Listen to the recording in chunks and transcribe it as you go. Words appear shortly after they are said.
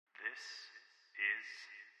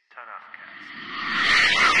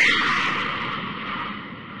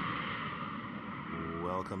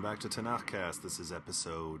Welcome back to Tanakhcast. This is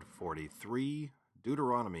episode 43,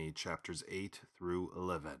 Deuteronomy chapters 8 through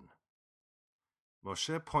 11.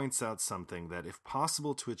 Moshe points out something that, if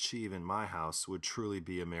possible to achieve in my house, would truly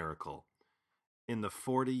be a miracle. In the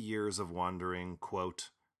 40 years of wandering, quote,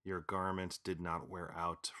 your garment did not wear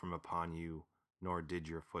out from upon you, nor did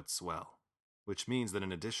your foot swell. Which means that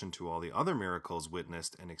in addition to all the other miracles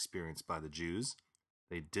witnessed and experienced by the Jews,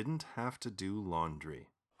 they didn't have to do laundry.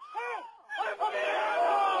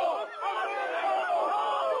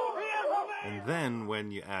 And then,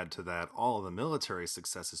 when you add to that all the military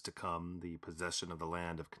successes to come, the possession of the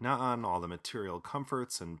land of Canaan, all the material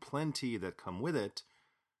comforts and plenty that come with it,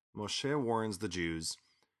 Moshe warns the Jews,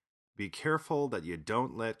 be careful that you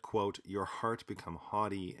don't let, quote, your heart become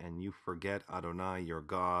haughty and you forget Adonai your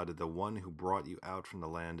God, the one who brought you out from the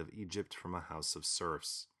land of Egypt from a house of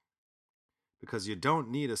serfs. Because you don't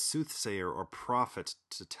need a soothsayer or prophet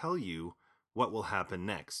to tell you what will happen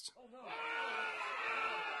next.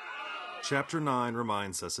 Chapter 9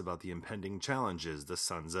 reminds us about the impending challenges, the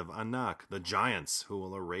sons of Anak, the giants who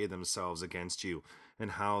will array themselves against you,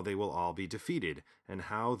 and how they will all be defeated, and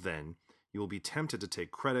how then you will be tempted to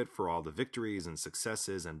take credit for all the victories and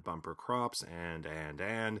successes and bumper crops and.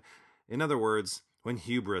 In other words, when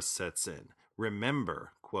hubris sets in,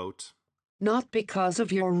 remember, quote, not because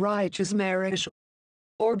of your righteous merit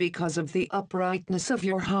or because of the uprightness of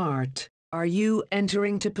your heart are you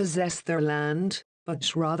entering to possess their land,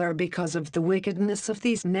 but rather because of the wickedness of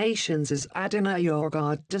these nations is Adonai your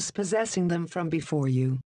God dispossessing them from before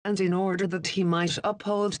you, and in order that he might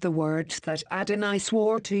uphold the word that Adonai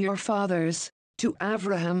swore to your fathers, to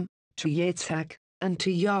Abraham, to Yitzhak, and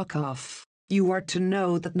to Yaakov. You are to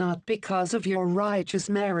know that not because of your righteous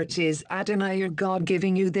merit is Adonai your God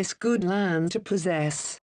giving you this good land to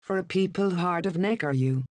possess, for a people hard of neck are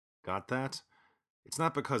you. Got that? It's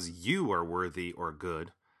not because you are worthy or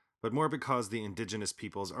good, but more because the indigenous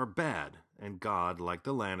peoples are bad, and God, like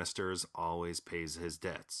the Lannisters, always pays his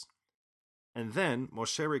debts. And then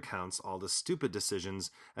Moshe recounts all the stupid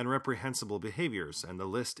decisions and reprehensible behaviors, and the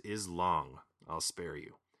list is long. I'll spare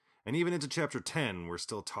you. And even into chapter 10, we're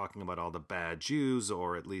still talking about all the bad Jews,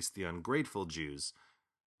 or at least the ungrateful Jews.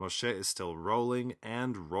 Moshe is still rolling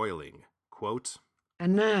and roiling. Quote,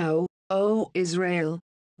 and now, O Israel,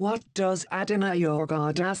 what does Adonai your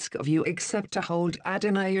God ask of you except to hold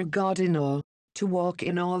Adonai your God in awe, to walk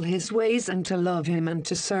in all his ways and to love him and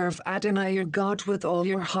to serve Adonai your God with all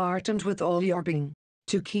your heart and with all your being,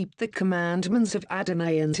 to keep the commandments of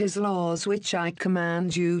Adonai and his laws which I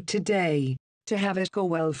command you today, to have it go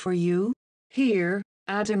well for you? Here,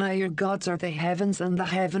 Adonai your gods are the heavens and the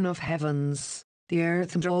heaven of heavens, the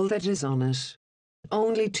earth and all that is on it.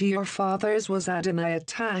 Only to your fathers was Adonai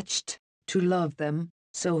attached, to love them,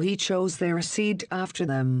 so he chose their seed after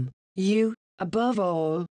them, you, above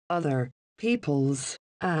all other peoples,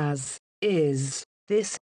 as is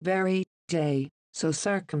this very day. So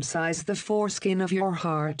circumcise the foreskin of your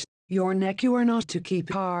heart, your neck you are not to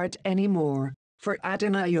keep hard any more, for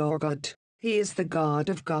Adonai your God, he is the God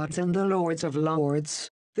of gods and the Lords of lords,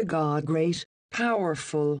 the God great,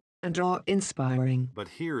 powerful, and awe-inspiring. But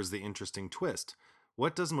here's the interesting twist.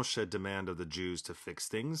 What does Moshe demand of the Jews to fix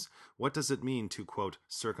things? What does it mean to, quote,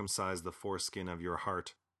 circumcise the foreskin of your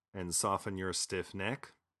heart and soften your stiff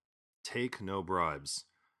neck? Take no bribes.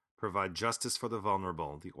 Provide justice for the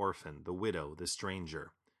vulnerable, the orphan, the widow, the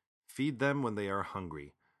stranger. Feed them when they are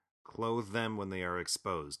hungry. Clothe them when they are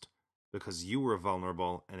exposed, because you were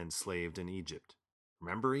vulnerable and enslaved in Egypt.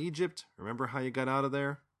 Remember Egypt? Remember how you got out of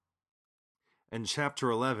there? And chapter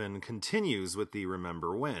 11 continues with the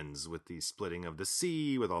remember whens, with the splitting of the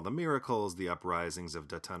sea, with all the miracles, the uprisings of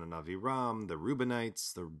Datan and Aviram, the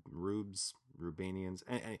Reubenites, the Reubenians,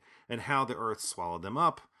 and how the earth swallowed them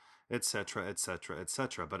up, etc., etc.,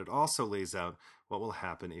 etc. But it also lays out what will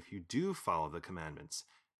happen if you do follow the commandments.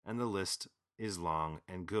 And the list is long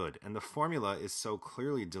and good. And the formula is so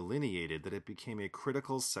clearly delineated that it became a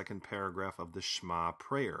critical second paragraph of the Shema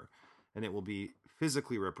prayer. And it will be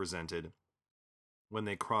physically represented when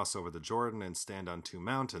they cross over the Jordan and stand on two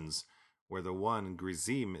mountains, where the one,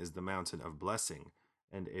 Grizim, is the mountain of blessing,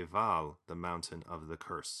 and Eval, the mountain of the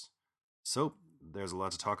curse. So, there's a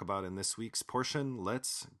lot to talk about in this week's portion.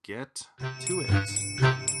 Let's get to it.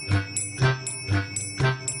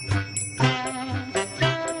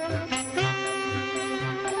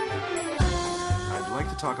 I'd like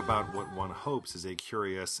to talk about what one hopes is a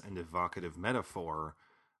curious and evocative metaphor.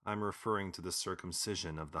 I'm referring to the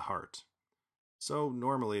circumcision of the heart. So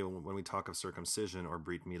normally when we talk of circumcision or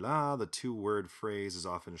Brit Milah, the two-word phrase is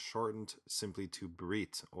often shortened simply to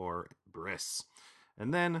Brit or bris.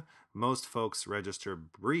 And then most folks register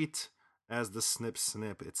Brit as the snip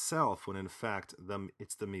itself, when in fact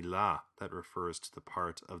it's the Milah that refers to the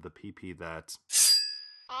part of the pee that...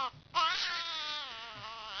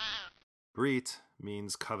 Brit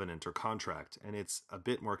means covenant or contract, and it's a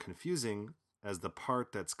bit more confusing as the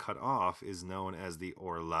part that's cut off is known as the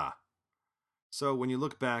orla. So when you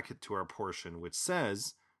look back to our portion which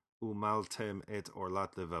says, Umaltem et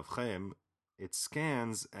orlat levavchem, it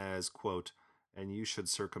scans as, quote, and you should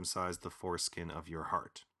circumcise the foreskin of your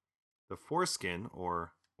heart. The foreskin,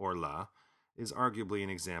 or orla, is arguably an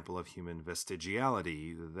example of human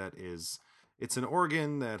vestigiality. That is, it's an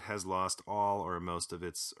organ that has lost all or most of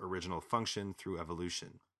its original function through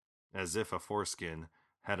evolution, as if a foreskin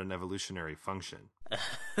had an evolutionary function.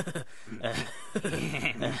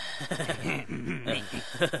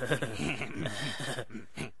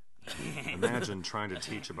 Imagine trying to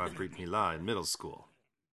teach about Brit Milah in middle school.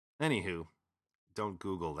 Anywho, don't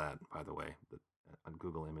Google that, by the way, on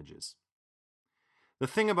Google Images. The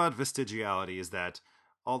thing about vestigiality is that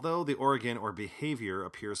although the organ or behavior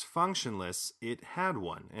appears functionless, it had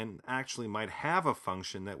one, and actually might have a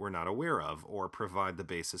function that we're not aware of, or provide the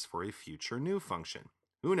basis for a future new function.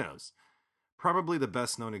 Who knows? Probably the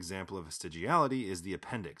best known example of vestigiality is the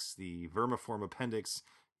appendix. The vermiform appendix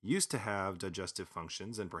used to have digestive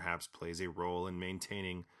functions and perhaps plays a role in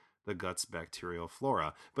maintaining the gut's bacterial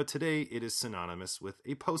flora, but today it is synonymous with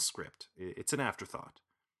a postscript. It's an afterthought.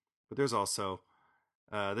 But there's also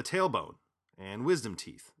the tailbone, and wisdom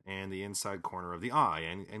teeth, and the inside corner of the eye,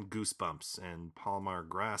 and goosebumps, and palmar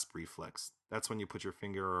grasp reflex. That's when you put your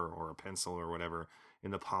finger or a pencil or whatever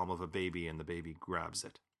in the palm of a baby and the baby grabs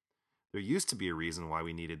it. There used to be a reason why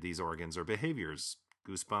we needed these organs or behaviors.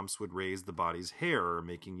 Goosebumps would raise the body's hair,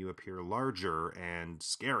 making you appear larger and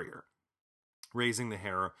scarier. Raising the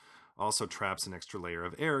hair also traps an extra layer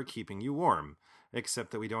of air, keeping you warm, except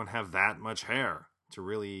that we don't have that much hair to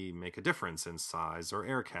really make a difference in size or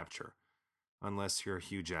air capture, unless you're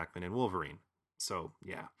Hugh Jackman and Wolverine. So,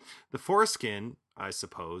 yeah. The foreskin, I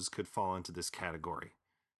suppose, could fall into this category.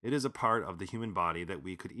 It is a part of the human body that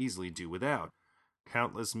we could easily do without.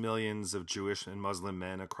 Countless millions of Jewish and Muslim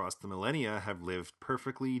men across the millennia have lived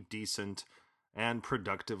perfectly decent and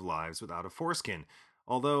productive lives without a foreskin,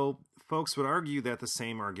 although folks would argue that the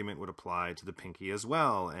same argument would apply to the pinky as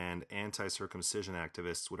well, and anti-circumcision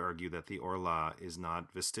activists would argue that the orla is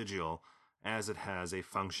not vestigial, as it has a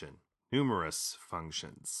function. Numerous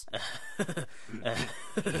functions.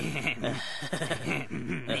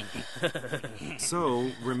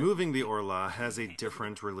 So, removing the orla has a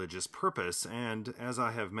different religious purpose, and as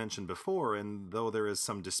I have mentioned before, and though there is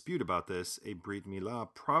some dispute about this, a Brit Milah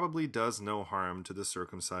probably does no harm to the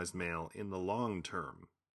circumcised male in the long term.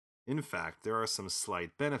 In fact, there are some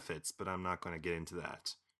slight benefits, but I'm not going to get into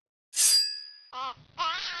that.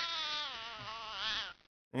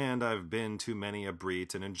 And I've been to many a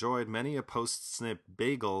Brit and enjoyed many a post-snip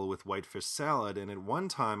bagel with whitefish salad, and at one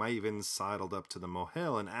time I even sidled up to the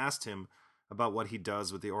mohel and asked him about what he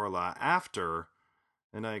does with the orla after,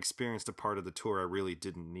 and I experienced a part of the tour I really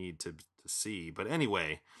didn't need to see. But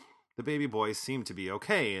anyway, the baby boy seemed to be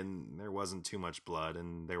okay, and there wasn't too much blood,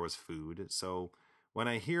 and there was food, so when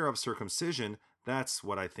I hear of circumcision, that's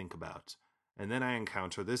what I think about. And then I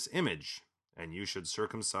encounter this image, and you should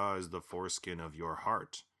circumcise the foreskin of your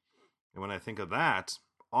heart. And when I think of that,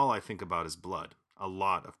 all I think about is blood. A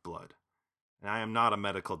lot of blood. And I am not a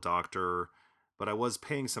medical doctor, but I was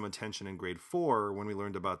paying some attention in grade 4 when we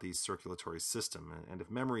learned about the circulatory system. And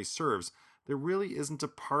if memory serves, there really isn't a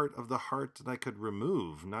part of the heart that I could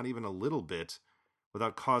remove, not even a little bit,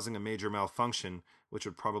 without causing a major malfunction, which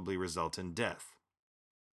would probably result in death.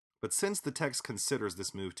 But since the text considers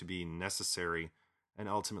this move to be necessary and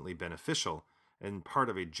ultimately beneficial, and part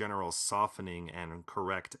of a general softening and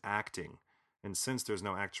correct acting, and since there's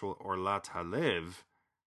no actual orlat halev,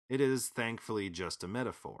 it is thankfully just a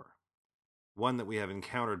metaphor. One that we have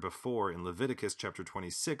encountered before in Leviticus chapter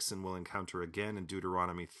 26 and will encounter again in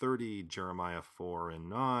Deuteronomy 30, Jeremiah 4 and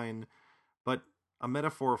 9, but a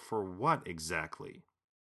metaphor for what exactly?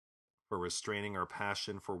 For restraining our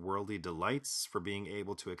passion for worldly delights, for being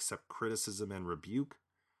able to accept criticism and rebuke,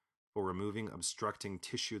 for removing obstructing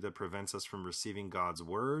tissue that prevents us from receiving God's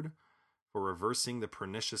word, for reversing the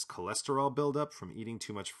pernicious cholesterol buildup from eating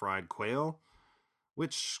too much fried quail,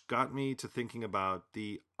 which got me to thinking about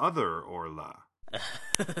the other orla.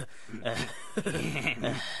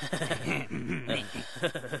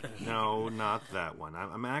 No, not that one.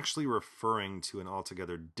 I'm actually referring to an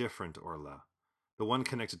altogether different orla, the one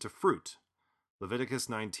connected to fruit, Leviticus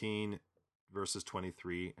 19, verses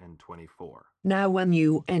 23 and 24. Now when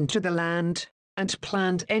you enter the land and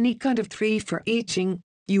plant any kind of tree for eating,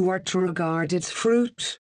 you are to regard its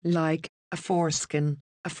fruit like a foreskin.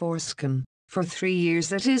 For 3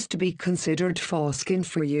 years it is to be considered foreskin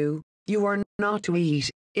for you. You are not to eat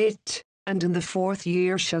it, and in the 4th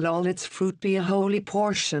year shall all its fruit be a holy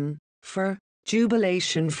portion, for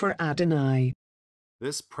jubilation for Adonai.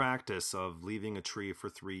 This practice of leaving a tree for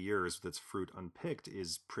 3 years with its fruit unpicked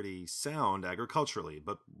is pretty sound agriculturally,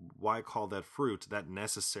 but why call that fruit, that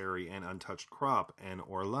necessary and untouched crop, an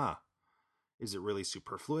orlah? Is it really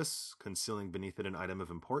superfluous, concealing beneath it an item of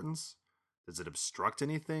importance? Does it obstruct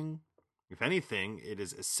anything? If anything, it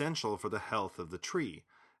is essential for the health of the tree,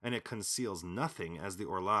 and it conceals nothing, as the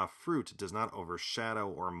orlah fruit does not overshadow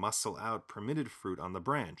or muscle out permitted fruit on the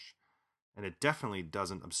branch. And it definitely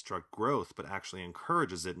doesn't obstruct growth, but actually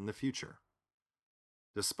encourages it in the future.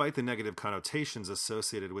 Despite the negative connotations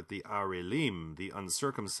associated with the arelim, the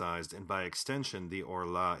uncircumcised, and by extension the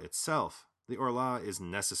orlah itself, the orlah is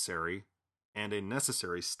necessary, and a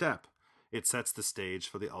necessary step. It sets the stage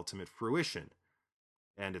for the ultimate fruition,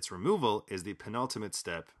 and its removal is the penultimate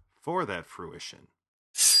step for that fruition.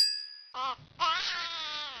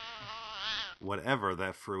 Whatever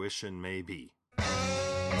that fruition may be.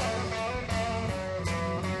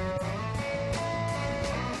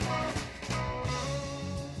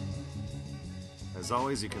 As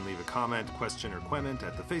always, you can leave a comment, question, or quement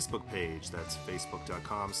at the Facebook page. That's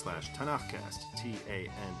facebook.com/TanachCast,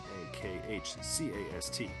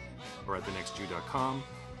 TANAKHCAST, or at thenextjew.com.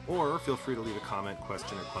 Or feel free to leave a comment,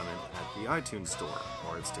 question, or quement at the iTunes Store,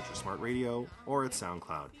 or at Stitcher Smart Radio, or at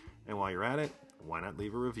SoundCloud. And while you're at it, why not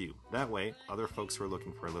leave a review? That way, other folks who are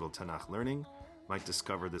looking for a little Tanakh learning might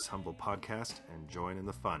discover this humble podcast and join in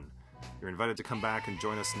the fun. You're invited to come back and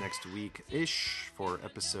join us next week-ish for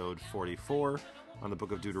episode 44 on the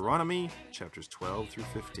book of Deuteronomy, chapters 12 through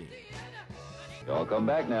 15. Y'all come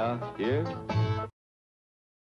back now. Here.